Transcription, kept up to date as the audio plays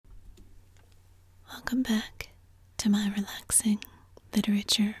Welcome back to my relaxing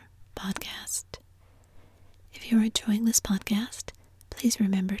literature podcast. If you're enjoying this podcast, please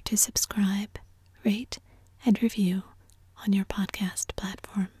remember to subscribe, rate, and review on your podcast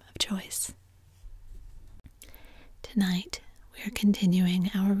platform of choice. Tonight, we are continuing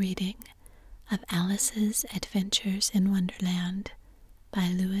our reading of Alice's Adventures in Wonderland by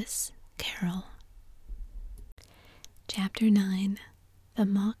Lewis Carroll. Chapter 9, The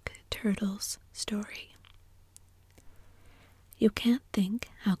Mock Turtle's Story. "You can't think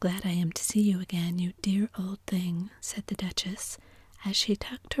how glad I am to see you again, you dear old thing," said the Duchess, as she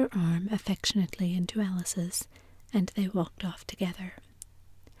tucked her arm affectionately into Alice's, and they walked off together.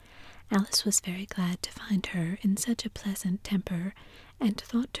 Alice was very glad to find her in such a pleasant temper, and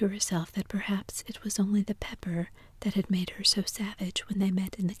thought to herself that perhaps it was only the pepper that had made her so savage when they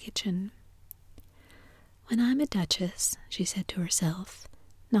met in the kitchen. "When I'm a duchess," she said to herself,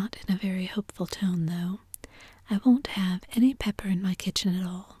 not in a very hopeful tone, though, "I won't have any pepper in my kitchen at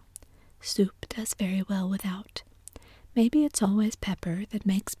all. Soup does very well without. Maybe it's always pepper that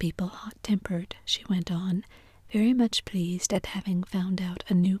makes people hot-tempered," she went on, very much pleased at having found out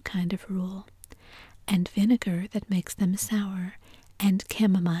a new kind of rule, "and vinegar that makes them sour, and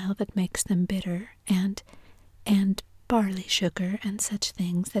chamomile that makes them bitter, and barley sugar and such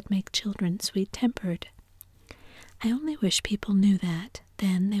things that make children sweet-tempered. I only wish people knew that,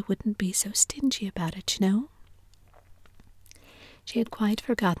 then they wouldn't be so stingy about it, you know." She had quite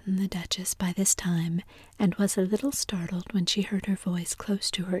forgotten the Duchess by this time, and was a little startled when she heard her voice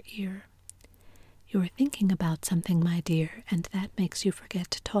close to her ear. "You are thinking about something, my dear, and that makes you forget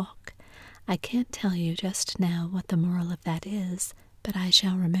to talk. I can't tell you just now what the moral of that is, but I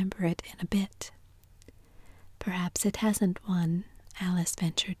shall remember it in a bit." "Perhaps it hasn't one," Alice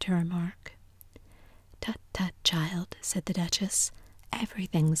ventured to remark. "Tut, tut, child," said the Duchess.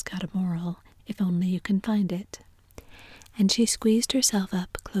 "Everything's got a moral, if only you can find it." And she squeezed herself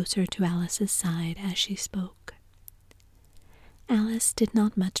up closer to Alice's side as she spoke. Alice did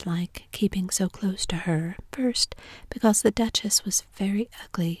not much like keeping so close to her, first, because the Duchess was very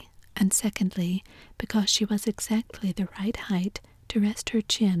ugly, and secondly, because she was exactly the right height to rest her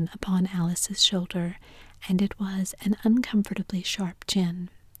chin upon Alice's shoulder, and it was an uncomfortably sharp chin.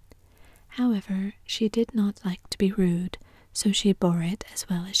 However, she did not like to be rude, so she bore it as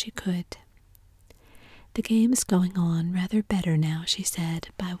well as she could. "The game's going on rather better now," she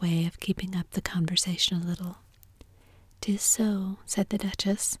said, by way of keeping up the conversation a little. "'Tis so," said the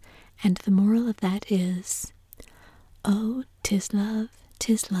Duchess, "and the moral of that is, 'Oh, 'tis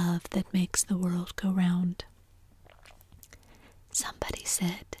love that makes the world go round.'" "Somebody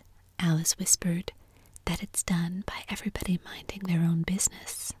said," Alice whispered, "that it's done by everybody minding their own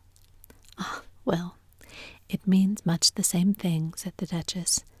business." "Ah, well, it means much the same thing," said the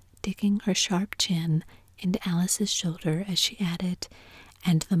Duchess, digging her sharp chin into Alice's shoulder as she added,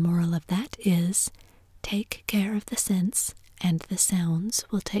 "and the moral of that is, take care of the sense, and the sounds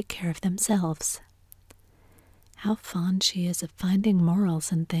will take care of themselves." "How fond she is of finding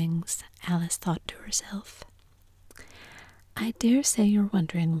morals in things," Alice thought to herself. "I dare say you're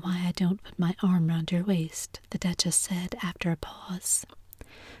wondering why I don't put my arm round your waist," the Duchess said after a pause.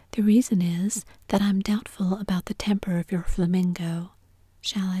 "The reason is that I'm doubtful about the temper of your flamingo.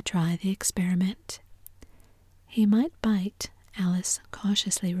 Shall I try the experiment?" "He might bite," Alice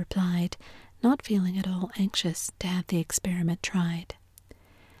cautiously replied, not feeling at all anxious to have the experiment tried.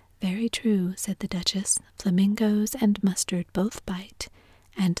 "Very true," said the Duchess. "Flamingos and mustard both bite,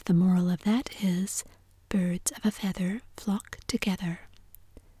 and the moral of that is, birds of a feather flock together."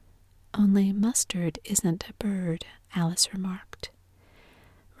 "Only mustard isn't a bird," Alice remarked.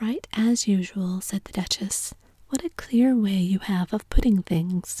 "Right as usual," said the Duchess. "What a clear way you have of putting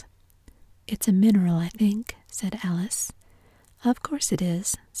things." "It's a mineral, I think," said Alice. "Of course it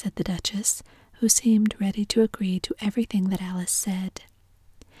is," said the Duchess, who seemed ready to agree to everything that Alice said.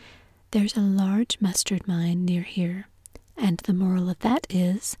 "There's a large mustard mine near here, and the moral of that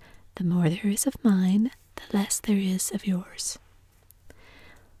is, the more there is of mine, the less there is of yours."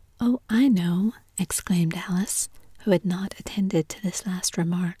 "Oh, I know," exclaimed Alice, who had not attended to this last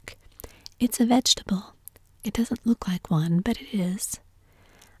remark. "It's a vegetable. It doesn't look like one, but it is."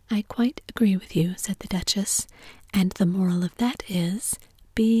 "I quite agree with you," said the Duchess, "and the moral of that is,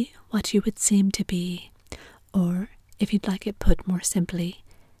 be what you would seem to be, or, if you'd like it put more simply,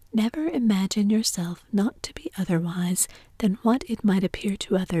 never imagine yourself not to be otherwise than what it might appear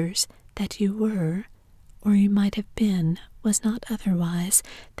to others that you were, or you might have been, was not otherwise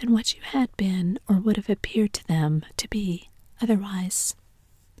than what you had been or would have appeared to them to be otherwise."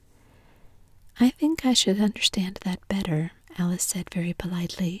 "I think I should understand that better," Alice said very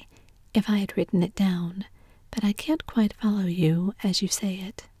politely, if I had written it down, but I can't quite follow you as you say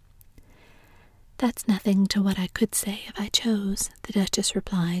it." "That's nothing to what I could say if I chose," the Duchess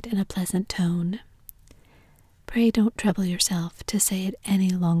replied in a pleasant tone. "Pray don't trouble yourself to say it any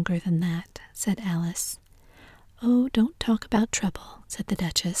longer than that," said Alice. "Oh, don't talk about trouble," said the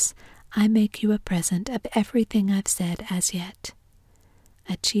Duchess. "I make you a present of everything I've said as yet."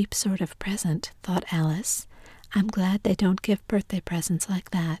 "A cheap sort of present," thought Alice. "I'm glad they don't give birthday presents like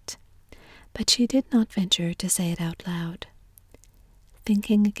that." But she did not venture to say it out loud.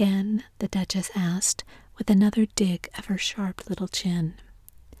 "Thinking again?" the Duchess asked, with another dig of her sharp little chin.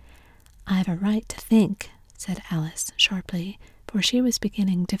 "I've a right to think," said Alice sharply, for she was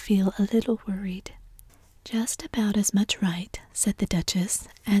beginning to feel a little worried. "Just about as much right," said the Duchess,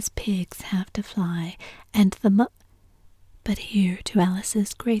 "as pigs have to fly, and But here, to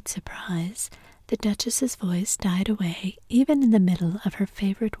Alice's great surprise, the Duchess's voice died away even in the middle of her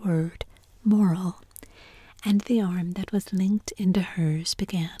favorite word, moral, and the arm that was linked into hers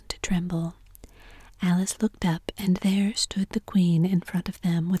began to tremble. Alice looked up, and there stood the Queen in front of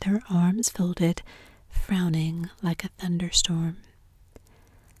them with her arms folded, frowning like a thunderstorm.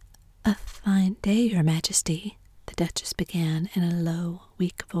 "A fine day, Your Majesty," the Duchess began in a low,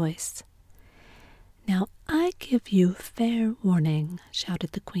 weak voice. "Now I give you fair warning,"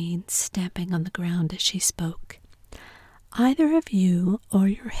 shouted the Queen, stamping on the ground as she spoke. "Either of you or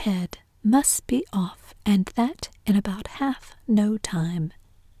your head must be off, and that in about half no time.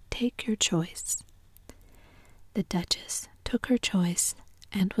 Take your choice." The Duchess took her choice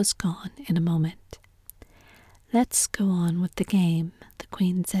and was gone in a moment. "Let's go on with the game," the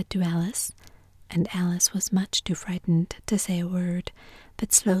Queen said to Alice, and Alice was much too frightened to say a word,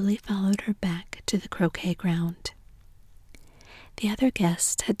 but slowly followed her back to the croquet ground. The other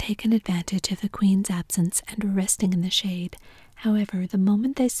guests had taken advantage of the Queen's absence and were resting in the shade. However, the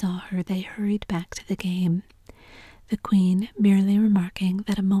moment they saw her, they hurried back to the game, the Queen merely remarking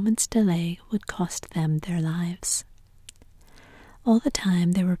that a moment's delay would cost them their lives. All the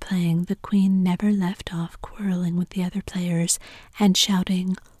time they were playing, the Queen never left off quarreling with the other players and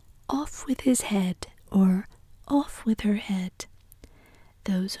shouting, "Off with his head," or "Off with her head."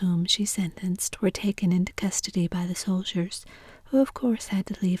 Those whom she sentenced were taken into custody by the soldiers, who of course had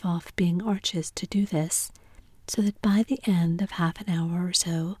to leave off being arches to do this, so that by the end of half an hour or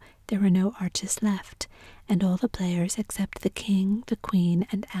so there were no arches left, and all the players except the King, the Queen,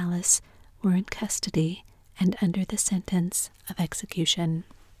 and Alice were in custody and under the sentence of execution.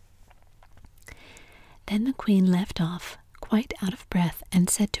 Then the Queen left off, quite out of breath, and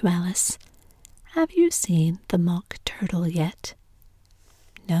said to Alice, "Have you seen the Mock Turtle yet?"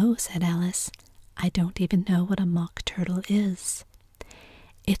 "No," said Alice. "I don't even know what a Mock Turtle is."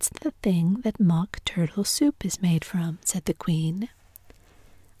 "It's the thing that Mock Turtle soup is made from," said the Queen.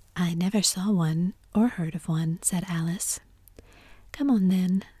 "I never saw one or heard of one," said Alice. "Come on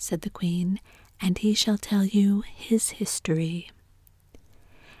then," said the Queen, "and he shall tell you his history."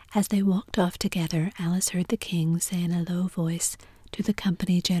 As they walked off together, Alice heard the King say in a low voice to the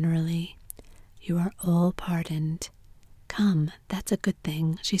company generally, "You are all pardoned." "Come, that's a good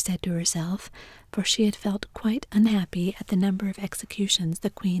thing," she said to herself, for she had felt quite unhappy at the number of executions the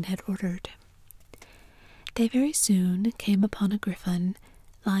Queen had ordered. They very soon came upon a griffin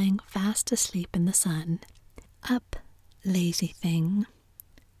lying fast asleep in the sun. "Up, lazy thing,"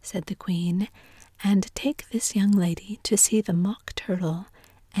 said the Queen, "and take this young lady to see the Mock Turtle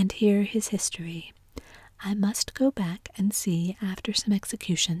and hear his history. I must go back and see after some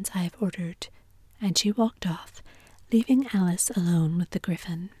executions I have ordered." And she walked off, leaving Alice alone with the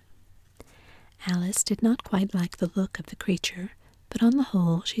griffin. Alice did not quite like the look of the creature, but on the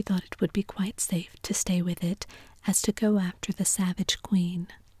whole she thought it would be quite safe to stay with it as to go after the savage Queen,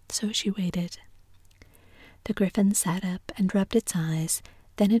 so she waited. The griffin sat up and rubbed its eyes,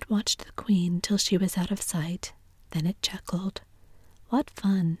 then it watched the Queen till she was out of sight, then it chuckled. "What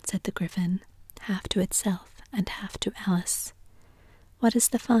fun," said the griffin, half to itself and half to Alice. "What is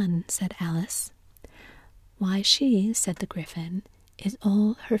the fun?" said Alice. "Why, she," said the griffin, "is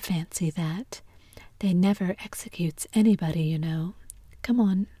all her fancy that. They never executes anybody, you know. Come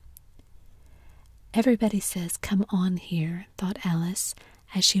on." "Everybody says come on here," thought Alice,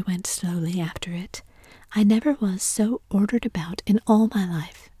 as she went slowly after it. "I never was so ordered about in all my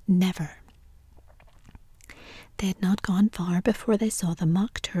life, never." They had not gone far before they saw the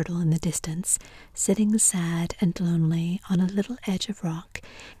Mock Turtle in the distance, sitting sad and lonely on a little edge of rock,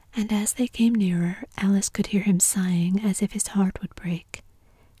 and as they came nearer, Alice could hear him sighing as if his heart would break.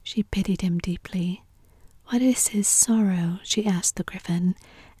 She pitied him deeply. "What is his sorrow?" she asked the griffin,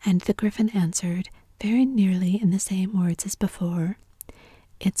 and the griffin answered, very nearly in the same words as before,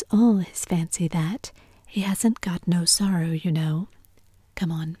 It's all his fancy that. He hasn't got no sorrow, you know.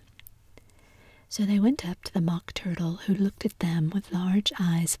 Come on." So they went up to the Mock Turtle, who looked at them with large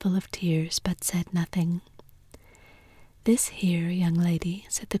eyes full of tears, but said nothing. "This here young lady,"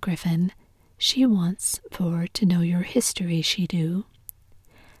 said the Gryphon, "she wants for to know your history, she do."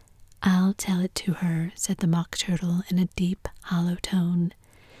 "I'll tell it to her," said the Mock Turtle in a deep, hollow tone.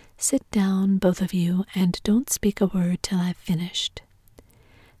 "Sit down, both of you, and don't speak a word till I've finished."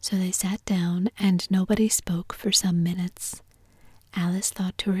 So they sat down, and nobody spoke for some minutes. Alice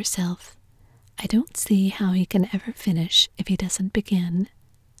thought to herself, "I don't see how he can ever finish if he doesn't begin,"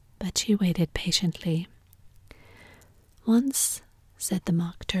 but she waited patiently. "Once," said the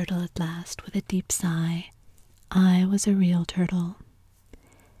Mock Turtle at last with a deep sigh, "I was a real turtle."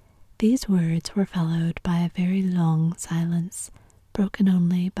 These words were followed by a very long silence, broken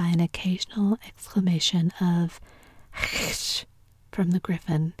only by an occasional exclamation of "Hsh!" from the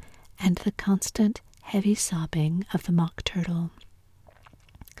Gryphon, and the constant, heavy sobbing of the Mock Turtle.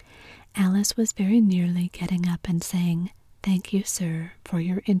 Alice was very nearly getting up and saying, "Thank you, sir, for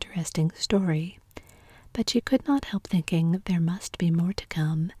your interesting story," but she could not help thinking there must be more to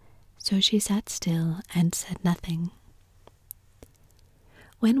come, so she sat still and said nothing.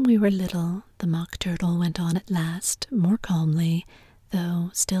 "When we were little," the Mock Turtle went on at last, more calmly,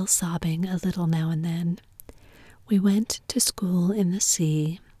 though still sobbing a little now and then, "we went to school in the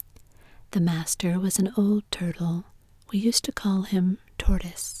sea. The master was an old turtle. We used to call him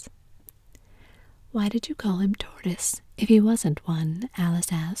Tortoise." "Why did you call him Tortoise, if he wasn't one?"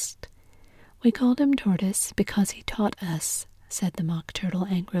 Alice asked. "We called him Tortoise because he taught us," said the Mock Turtle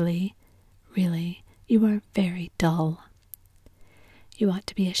angrily. "Really, you are very dull." "You ought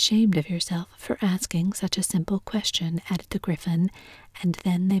to be ashamed of yourself for asking such a simple question," added the Gryphon, and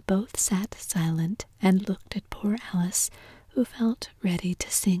then they both sat silent and looked at poor Alice, who felt ready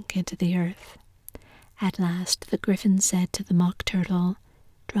to sink into the earth. At last the Gryphon said to the Mock Turtle,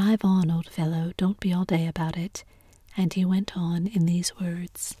 "Drive on, old fellow, don't be all day about it," and he went on in these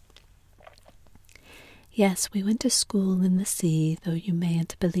words. "Yes, we went to school in the sea, though you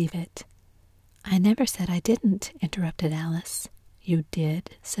mayn't believe it." "I never said I didn't," interrupted Alice. "You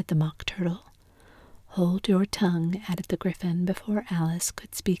did," said the Mock Turtle. "Hold your tongue," added the Gryphon, before Alice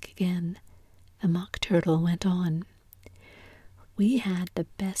could speak again. The Mock Turtle went on. "We had the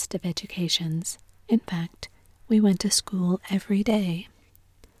best of educations. In fact, we went to school every day."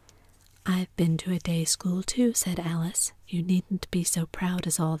 "I've been to a day school too," said Alice. "You needn't be so proud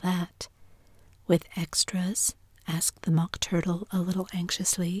as all that." "With extras?" asked the Mock Turtle a little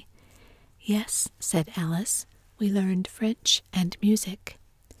anxiously. "Yes," said Alice. "We learned French and music."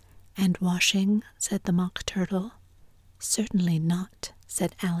 "And washing?" said the Mock Turtle. "Certainly not,"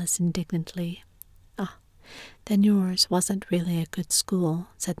 said Alice indignantly. "Ah, then yours wasn't really a good school,"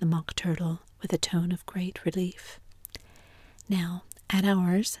 said the Mock Turtle with a tone of great relief. "Now, at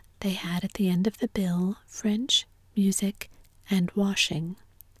ours, they had at the end of the bill French, music, and washing.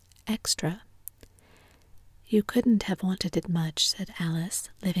 Extra." "You couldn't have wanted it much," said Alice,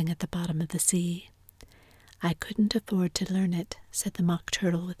 living at the bottom of the sea. "I couldn't afford to learn it," said the Mock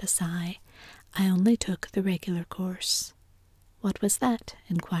Turtle with a sigh. "I only took the regular course." "What was that?"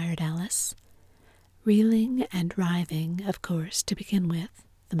 inquired Alice. "Reeling and writhing, of course, to begin with,"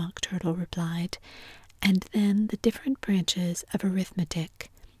 the Mock Turtle replied, "and then the different branches of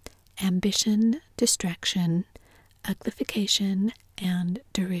arithmetic: ambition, distraction, uglification, and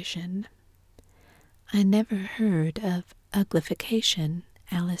derision." "I never heard of uglification,"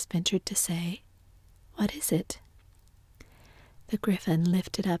 Alice ventured to say. "What is it?" The Gryphon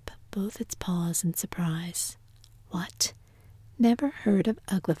lifted up both its paws in surprise. "What? Never heard of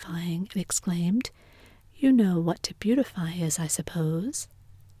uglifying?" it exclaimed. "You know what to beautify is, I suppose?"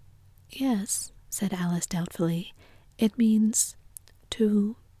 "Yes," said Alice doubtfully. "It means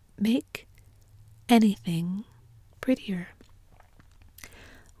to make anything prettier."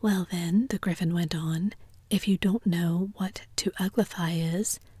 "Well, then," the Gryphon went on, "if you don't know what to uglify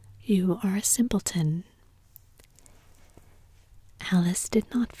is, you are a simpleton." Alice did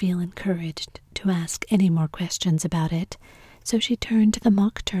not feel encouraged to ask any more questions about it, so she turned to the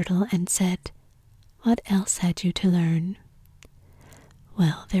Mock Turtle and said, "What else had you to learn?"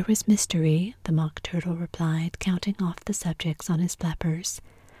 "Well, there was mystery," the Mock Turtle replied, counting off the subjects on his flappers.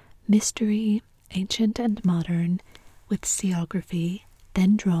 "Mystery, ancient and modern, with seaography,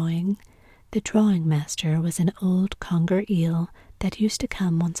 then drawing. The drawing master was an old conger eel that used to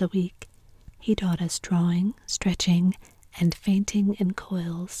come once a week. He taught us drawing, stretching, and fainting in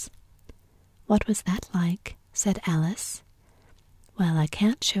coils." "What was that like?" said Alice. "Well, I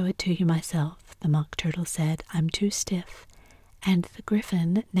can't show it to you myself," the Mock Turtle said. "I'm too stiff. and the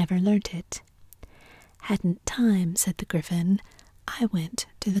Gryphon never learnt it. Hadn't time, said the Gryphon. I went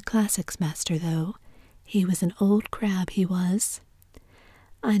to the classics master, though. He was an old crab, he was.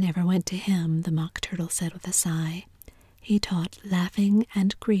 I never went to him, the Mock Turtle said with a sigh. He taught laughing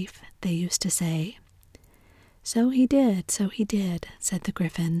and grief, they used to say. So he did, said the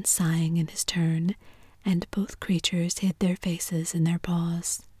Gryphon, sighing in his turn, and both creatures hid their faces in their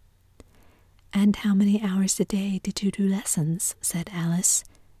paws. And how many hours a day did you do lessons? Said Alice,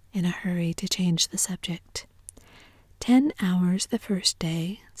 in a hurry to change the subject. 10 hours the first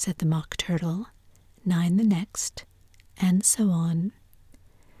day, said the Mock Turtle, 9 the next, and so on.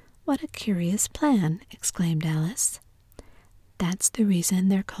 What a curious plan, exclaimed Alice. That's the reason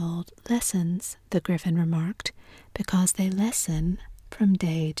they're called lessons, the Gryphon remarked, because they lessen from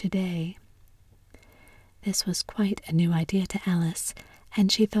day to day. This was quite a new idea to Alice,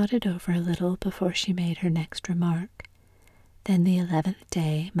 and she thought it over a little before she made her next remark. Then the 11th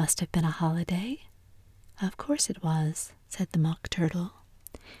day must have been a holiday? Of course it was, said the Mock Turtle.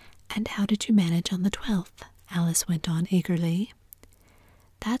 And how did you manage on the 12th? Alice went on eagerly.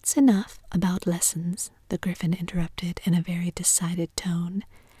 That's enough about lessons, the Gryphon interrupted in a very decided tone.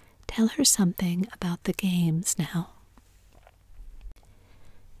 Tell her something about the games now.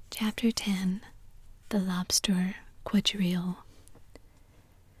 Chapter 10. The Lobster Quadrille.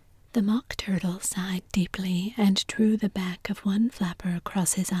 The Mock Turtle sighed deeply and drew the back of one flapper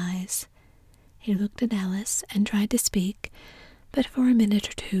across his eyes. He looked at Alice and tried to speak, but for a minute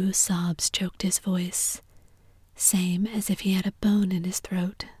or two sobs choked his voice. Same as if he had a bone in his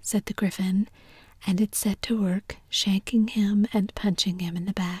throat, said the Gryphon, and it set to work, shanking him and punching him in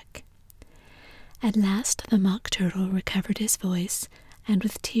the back. At last the Mock Turtle recovered his voice, and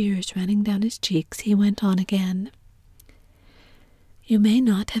with tears running down his cheeks he went on again. You may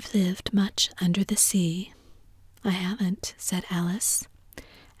not have lived much under the sea. I haven't, said Alice,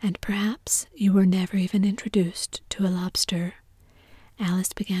 and perhaps you were never even introduced to a lobster.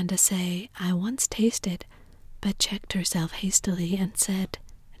 Alice began to say, I once tasted, but checked herself hastily and said,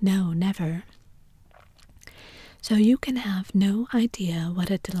 no, never. So you can have no idea what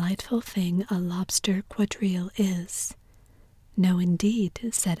a delightful thing a lobster quadrille is. No, indeed,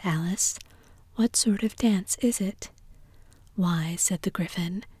 said Alice. What sort of dance is it? Why, said the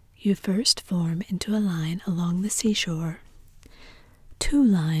Gryphon, you first form into a line along the seashore. 2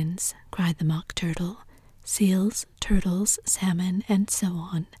 lines, cried the Mock Turtle, seals, turtles, salmon, and so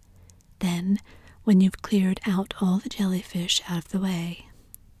on. Then, when you've cleared out all the jellyfish out of the way.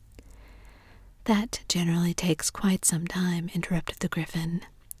 That generally takes quite some time, interrupted the Gryphon.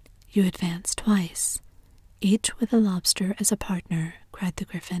 You advance twice, each with a lobster as a partner, cried the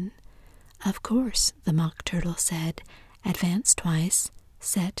Gryphon. Of course, the Mock Turtle said, advance twice,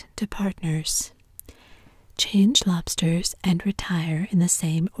 set to partners. Change lobsters and retire in the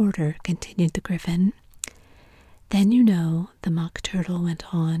same order, continued the Gryphon. Then you know, the Mock Turtle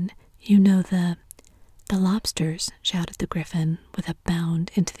went on, you know the lobsters, shouted the Gryphon with a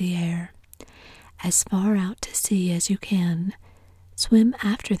bound into the air. As far out to sea as you can. Swim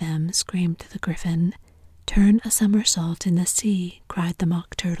after them, screamed the Gryphon. Turn a somersault in the sea, cried the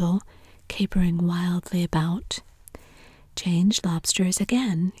Mock Turtle, capering wildly about. Change lobsters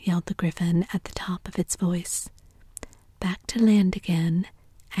again, yelled the Gryphon at the top of its voice. Back to land again,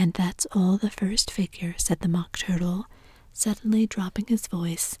 and that's all the first figure, said the Mock Turtle, suddenly dropping his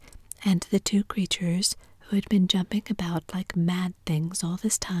voice, and the 2 creatures, who had been jumping about like mad things all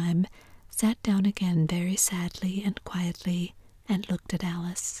this time, sat down again very sadly and quietly, and looked at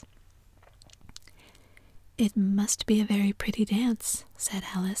Alice. It must be a very pretty dance, said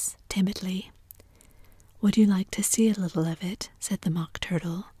Alice, timidly. Would you like to see a little of it? Said the Mock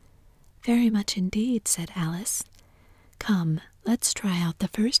Turtle. Very much indeed, said Alice. Come, let's try out the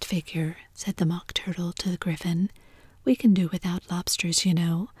first figure, said the Mock Turtle to the Gryphon. We can do without lobsters, you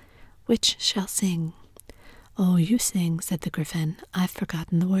know. Which shall sing? Oh, you sing, said the Gryphon. I've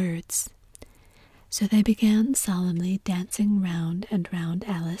forgotten the words. So they began solemnly dancing round and round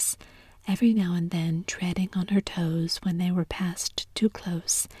Alice, every now and then treading on her toes when they were passed too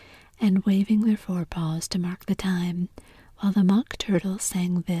close, and waving their forepaws to mark the time, while the Mock Turtle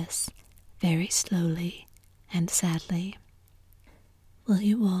sang this, very slowly and sadly. Will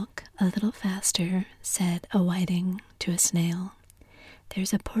you walk a little faster, said a whiting to a snail.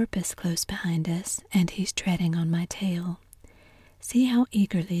 There's a porpoise close behind us, and he's treading on my tail. See how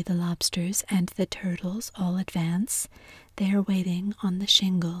eagerly the lobsters and the turtles all advance. They are waiting on the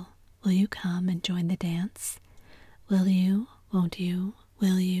shingle. Will you come and join the dance? Will you, won't you,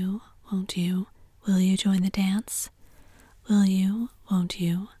 will you, won't you, will you join the dance? Will you, won't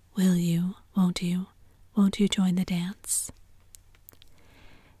you, will you, won't you, won't you join the dance?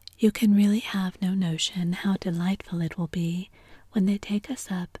 You can really have no notion how delightful it will be when they take us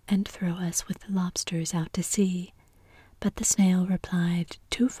up and throw us with the lobsters out to sea. But the snail replied,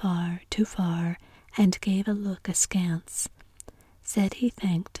 too far, and gave a look askance. Said he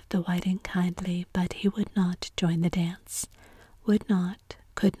thanked the whiting kindly, but he would not join the dance. Would not,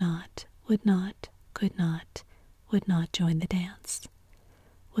 could not, would not, could not, would not join the dance.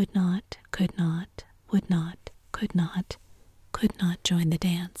 Would not, could not, would not, could not join the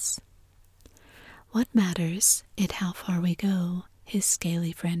dance. What matters it how far we go? His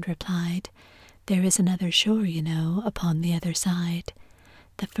scaly friend replied. There is another shore, you know, upon the other side.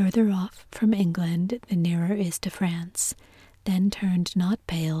 The further off from England, the nearer is to France. Then turned not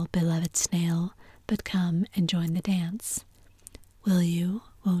pale, beloved snail, but come and join the dance. Will you,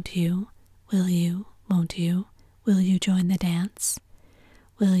 won't you, will you, won't you, will you join the dance?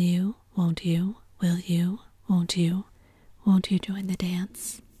 Will you, won't you, will you, won't you join the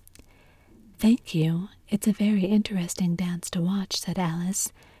dance? Thank you. It's a very interesting dance to watch, said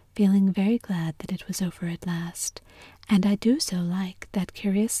Alice, feeling very glad that it was over at last, and I do so like that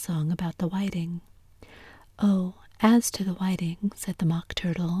curious song about the whiting. Oh, as to the whiting, said the Mock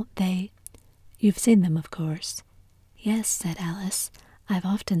Turtle, you've seen them, of course. Yes, said Alice, I've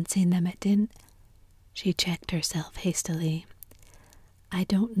often seen them at She checked herself hastily. I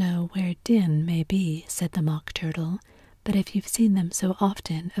don't know where Din may be, said the Mock Turtle, but if you've seen them so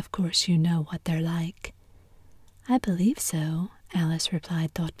often, of course you know what they're like. I believe so, Alice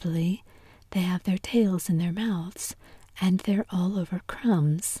replied thoughtfully. They have their tails in their mouths, and they're all over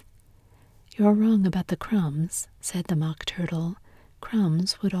crumbs. You're wrong about the crumbs, said the Mock Turtle.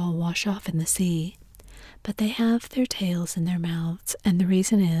 Crumbs would all wash off in the sea. But they have their tails in their mouths, and the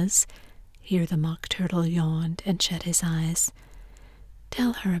reason is— Here the Mock Turtle yawned and shut his eyes.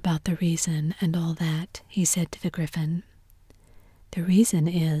 Tell her about the reason and all that, he said to the Gryphon. The reason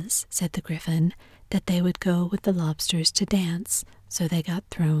is, said the Gryphon, that they would go with the lobsters to dance, so they got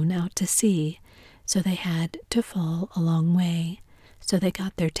thrown out to sea, so they had to fall a long way, so they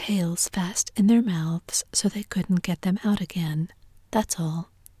got their tails fast in their mouths, so they couldn't get them out again. That's all.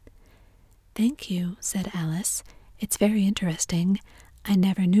 Thank you, said Alice. It's very interesting. I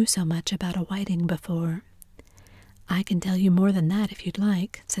never knew so much about a whiting before. I can tell you more than that if you'd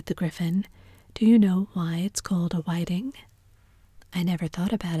like, said the Gryphon. Do you know why it's called a whiting? I never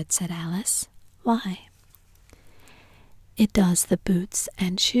thought about it, said Alice. Why? It does the boots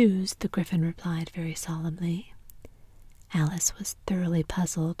and shoes, the Gryphon replied very solemnly. Alice was thoroughly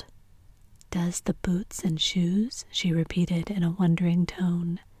puzzled. Does the boots and shoes? She repeated in a wondering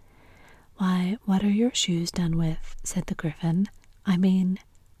tone. Why, what are your shoes done with? Said the Gryphon. I mean,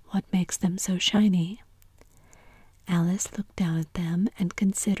 what makes them so shiny? Alice looked down at them and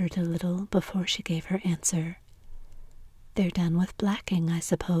considered a little before she gave her answer. They're done with blacking, I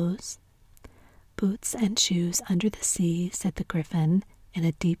suppose. Boots and shoes under the sea, said the Gryphon in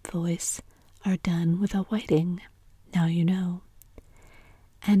a deep voice, are done with a whiting. Now you know.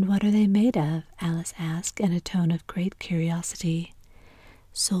 And what are they made of? Alice asked in a tone of great curiosity.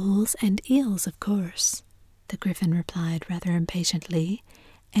 Soles and eels, of course, the Gryphon replied rather impatiently.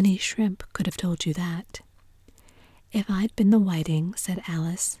 Any shrimp could have told you that. If I'd been the whiting, said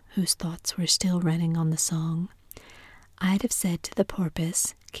Alice, whose thoughts were still running on the song, I'd have said to the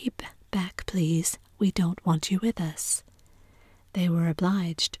porpoise, keep back, please, we don't want you with us. They were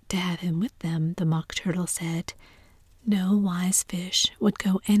obliged to have him with them, the Mock Turtle said. No wise fish would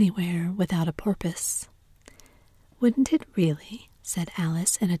go anywhere without a porpoise. Wouldn't it really? Said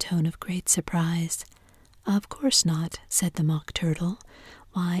Alice in a tone of great surprise. Of course not, said the Mock Turtle.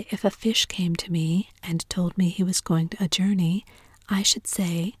 Why, if a fish came to me and told me he was going a journey, I should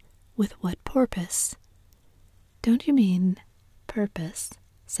say, with what porpoise? Don't you mean purpose?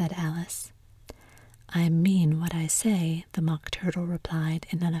 Said Alice. I mean what I say, the Mock Turtle replied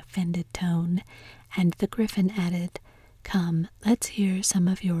in an offended tone, and the Gryphon added, Come, let's hear some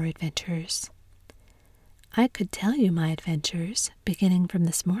of your adventures. I could tell you my adventures, beginning from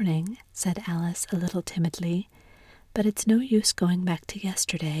this morning, said Alice a little timidly, but it's no use going back to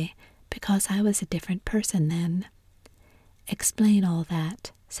yesterday, because I was a different person then. Explain all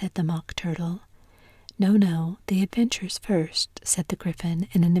that, said the Mock Turtle. No, the adventures first, said the Gryphon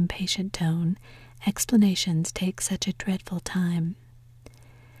in an impatient tone. Explanations take such a dreadful time.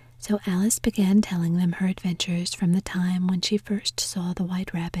 So Alice began telling them her adventures from the time when she first saw the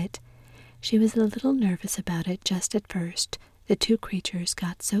White Rabbit. She was a little nervous about it just at first. The two creatures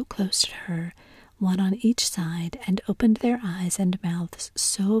got so close to her, one on each side, and opened their eyes and mouths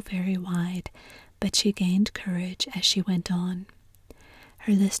so very wide, but she gained courage as she went on.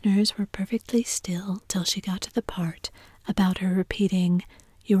 Her listeners were perfectly still till she got to the part about her repeating,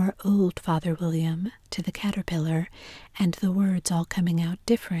 "You are old, Father William," to the caterpillar, and the words all coming out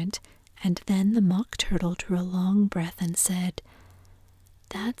different, and then the Mock Turtle drew a long breath and said,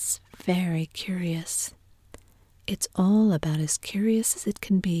 "That's very curious." "It's all about as curious as it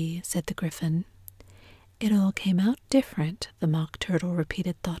can be," said the Gryphon. "It all came out different," the Mock Turtle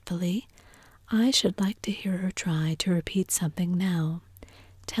repeated thoughtfully. "I should like to hear her try to repeat something now.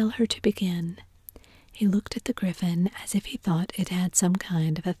 Tell her to begin." He looked at the Gryphon as if he thought it had some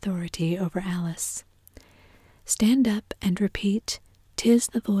kind of authority over Alice. "Stand up and repeat, 'Tis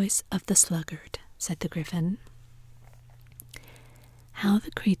the voice of the sluggard,'" said the Gryphon. "How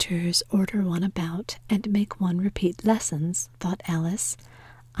the creatures order one about and make one repeat lessons," thought Alice.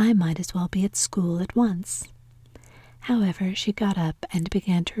 "I might as well be at school at once." However, she got up and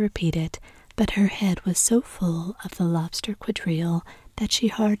began to repeat it, but her head was so full of the lobster quadrille that she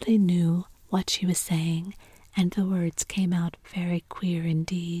hardly knew what she was saying, and the words came out very queer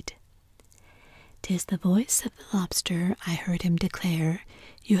indeed. "'Tis the voice of the lobster," I heard him declare.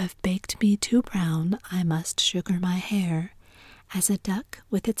 "You have baked me too brown, I must sugar my hair. As a duck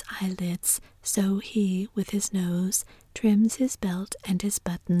with its eyelids, so he with his nose trims his belt and his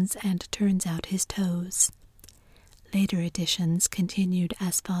buttons and turns out his toes." Later editions continued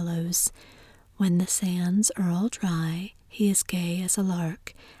as follows: "When the sands are all dry, he is gay as a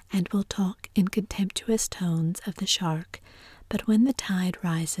lark, and will talk in contemptuous tones of the shark. But when the tide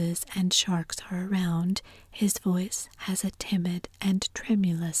rises and sharks are around, his voice has a timid and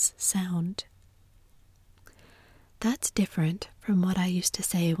tremulous sound." "That's different from what I used to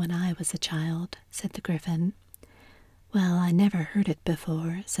say when I was a child," said the Gryphon. "Well, I never heard it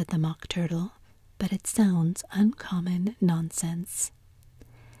before," said the Mock Turtle, "but it sounds uncommon nonsense."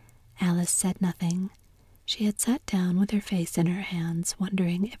 Alice said nothing. She had sat down with her face in her hands,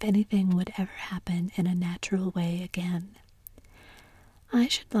 wondering if anything would ever happen in a natural way again. "I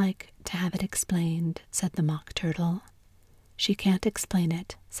should like to have it explained," said the Mock Turtle. "She can't explain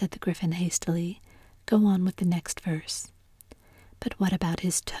it," said the Gryphon hastily. "Go on with the next verse." "But what about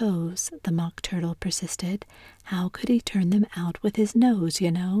his toes?" the Mock Turtle persisted. "How could he turn them out with his nose,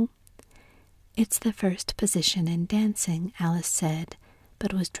 you know?" "It's the first position in dancing," Alice said,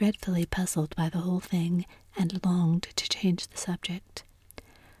 but was dreadfully puzzled by the whole thing and longed to change the subject.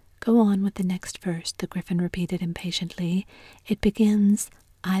 "Go on with the next verse," the Gryphon repeated impatiently. "It begins,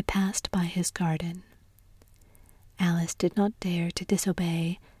 'I passed by his garden.'" Alice did not dare to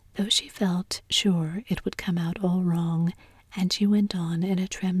disobey, though she felt sure it would come out all wrong, and she went on in a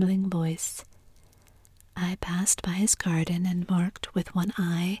trembling voice. "I passed by his garden and marked with one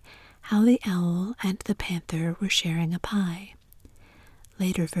eye how the owl and the panther were sharing a pie."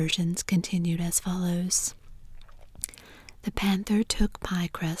 Later versions continued as follows: "The panther took pie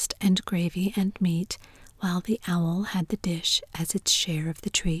crust and gravy and meat, while the owl had the dish as its share of the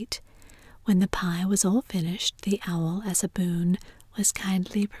treat. When the pie was all finished, the owl, as a boon, was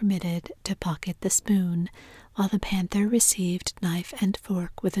kindly permitted to pocket the spoon, while the panther received knife and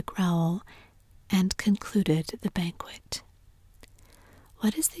fork with a growl, and concluded the banquet."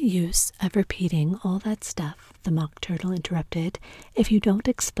 "What is the use of repeating all that stuff," the Mock Turtle interrupted, "if you don't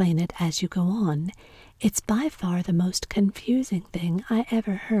explain it as you go on? It's by far the most confusing thing I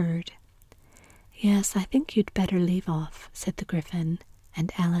ever heard." "Yes, I think you'd better leave off," said the Gryphon,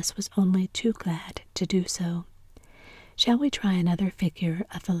 and Alice was only too glad to do so. "Shall we try another figure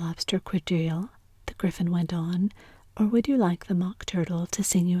of the lobster quadrille?" the Gryphon went on, "or would you like the Mock Turtle to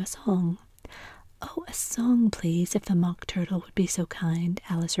sing you a song?" "Oh, a song, please, if the Mock Turtle would be so kind,"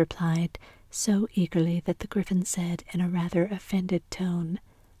 Alice replied, so eagerly that the Gryphon said in a rather offended tone,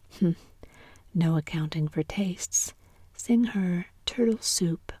 "No accounting for tastes. Sing her Turtle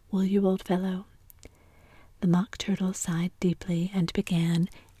Soup, will you, old fellow?" The Mock Turtle sighed deeply and began,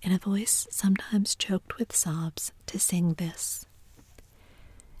 in a voice sometimes choked with sobs, to sing this: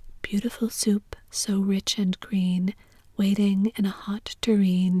 "Beautiful soup, so rich and green, waiting in a hot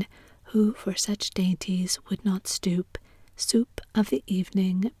tureen, who for such dainties would not stoop? Soup of the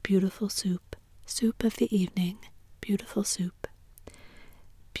evening, beautiful soup, soup of the evening, beautiful soup.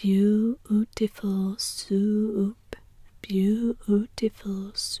 Beautiful soup,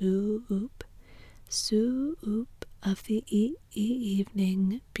 beautiful soup, soup of the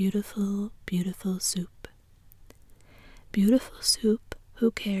evening, beautiful, beautiful soup. Beautiful soup, who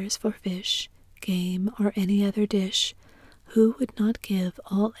cares for fish, game, or any other dish? Who would not give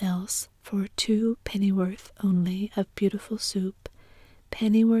all else for 2 pennyworth only of beautiful soup,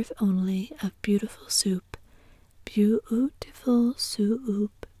 pennyworth only of beautiful soup, beautiful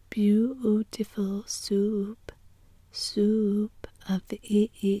soup, beautiful soup, soup of the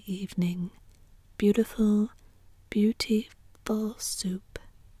evening, beautiful, beautiful soup."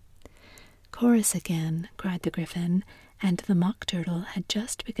 chorus again, cried the Gryphon, and the Mock Turtle had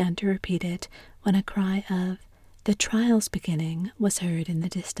just begun to repeat it when a cry of "The trial's beginning" was heard in the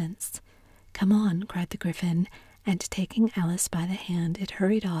distance. "Come on," cried the Gryphon, and taking Alice by the hand it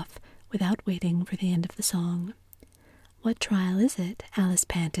hurried off without waiting for the end of the song. "What trial is it?" Alice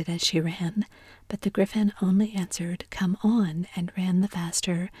panted as she ran, but the Gryphon only answered, "Come on," and ran the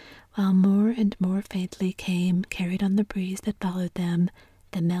faster, while more and more faintly came, carried on the breeze that followed them,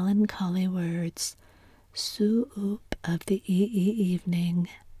 the melancholy words, "Soup of the evening,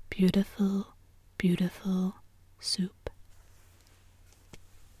 beautiful, beautiful soup."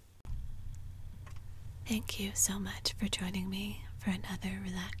 Thank you so much for joining me for another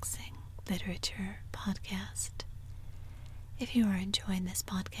relaxing literature podcast. If you are enjoying this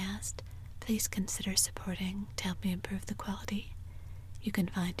podcast, please consider supporting to help me improve the quality. You can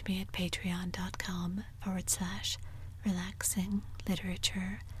find me at patreon.com/relaxing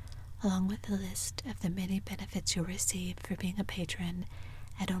literature, along with a list of the many benefits you'll receive for being a patron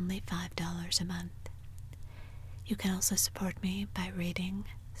at only $5 a month. You can also support me by rating,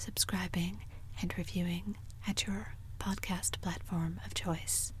 subscribing, and reviewing at your podcast platform of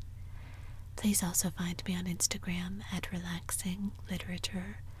choice. Please also find me on Instagram at Relaxing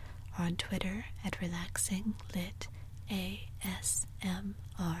Literature or on Twitter at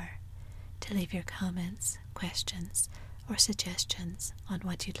RelaxingLitASMR to leave your comments, questions, or suggestions on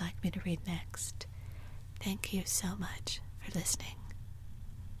what you'd like me to read next. Thank you so much for listening.